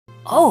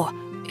Oh,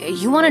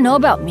 you want to know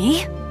about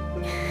me?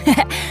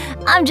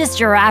 I'm just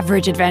your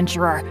average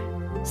adventurer.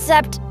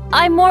 Except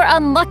I'm more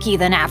unlucky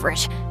than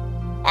average.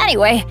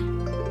 Anyway,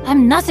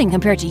 I'm nothing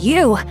compared to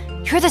you.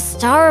 You're the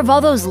star of all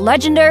those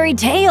legendary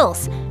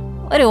tales.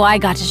 What do I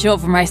got to show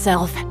for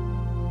myself?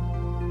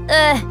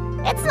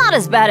 It's not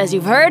as bad as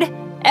you've heard.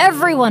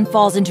 Everyone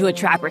falls into a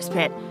trapper's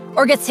pit,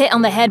 or gets hit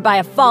on the head by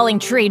a falling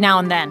tree now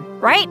and then,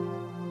 right?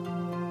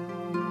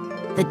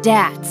 The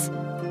dads.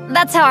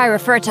 That's how I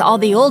refer to all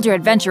the older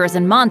adventurers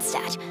in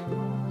Mondstadt.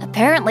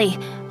 Apparently,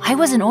 I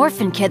was an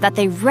orphan kid that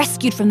they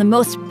rescued from the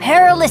most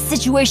perilous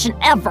situation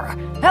ever.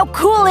 How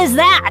cool is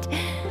that?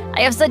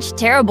 I have such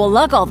terrible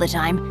luck all the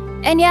time,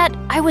 and yet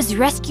I was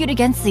rescued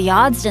against the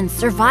odds and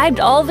survived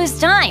all this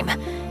time.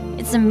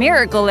 It's a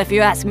miracle if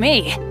you ask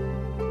me.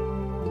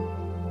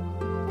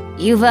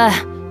 You've,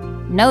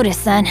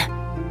 noticed then?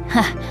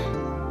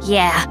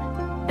 Yeah,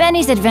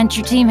 Benny's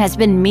adventure team has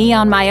been me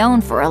on my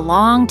own for a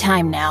long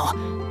time now.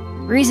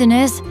 Reason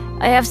is,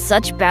 I have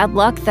such bad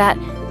luck that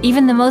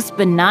even the most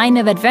benign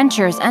of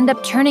adventures end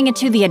up turning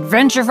into the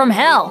adventure from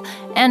hell,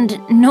 and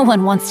no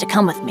one wants to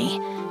come with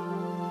me.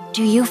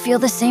 Do you feel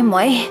the same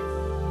way?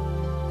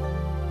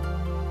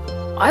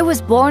 I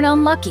was born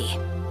unlucky.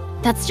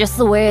 That's just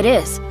the way it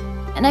is,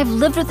 and I've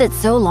lived with it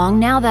so long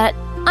now that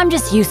I'm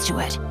just used to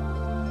it.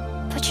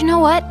 But you know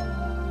what?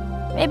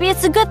 Maybe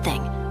it's a good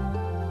thing.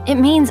 It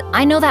means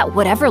I know that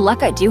whatever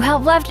luck I do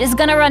have left is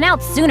gonna run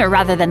out sooner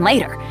rather than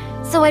later,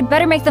 so I'd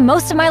better make the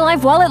most of my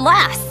life while it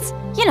lasts.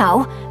 You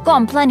know, go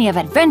on plenty of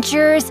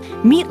adventures,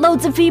 meet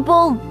loads of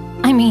people.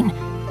 I mean,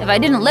 if I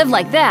didn't live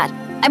like that,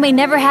 I may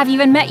never have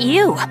even met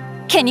you.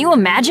 Can you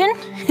imagine?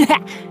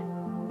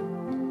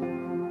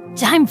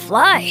 Time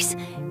flies.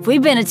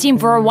 We've been a team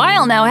for a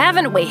while now,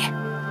 haven't we?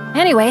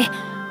 Anyway,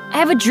 I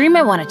have a dream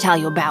I want to tell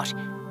you about.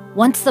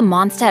 Once the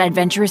Mondstadt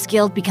Adventurers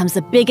Guild becomes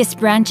the biggest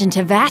branch in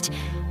Teyvat,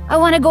 I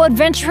want to go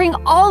adventuring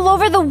all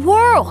over the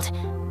world.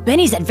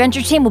 Benny's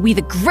adventure team will be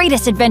the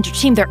greatest adventure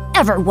team there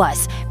ever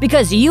was,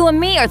 because you and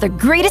me are the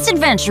greatest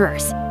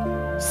adventurers.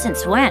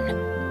 Since when?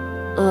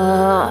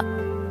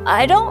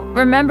 I don't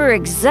remember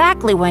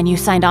exactly when you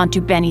signed on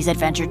to Benny's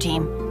adventure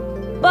team.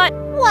 But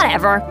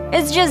whatever,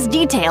 it's just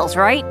details,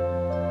 right?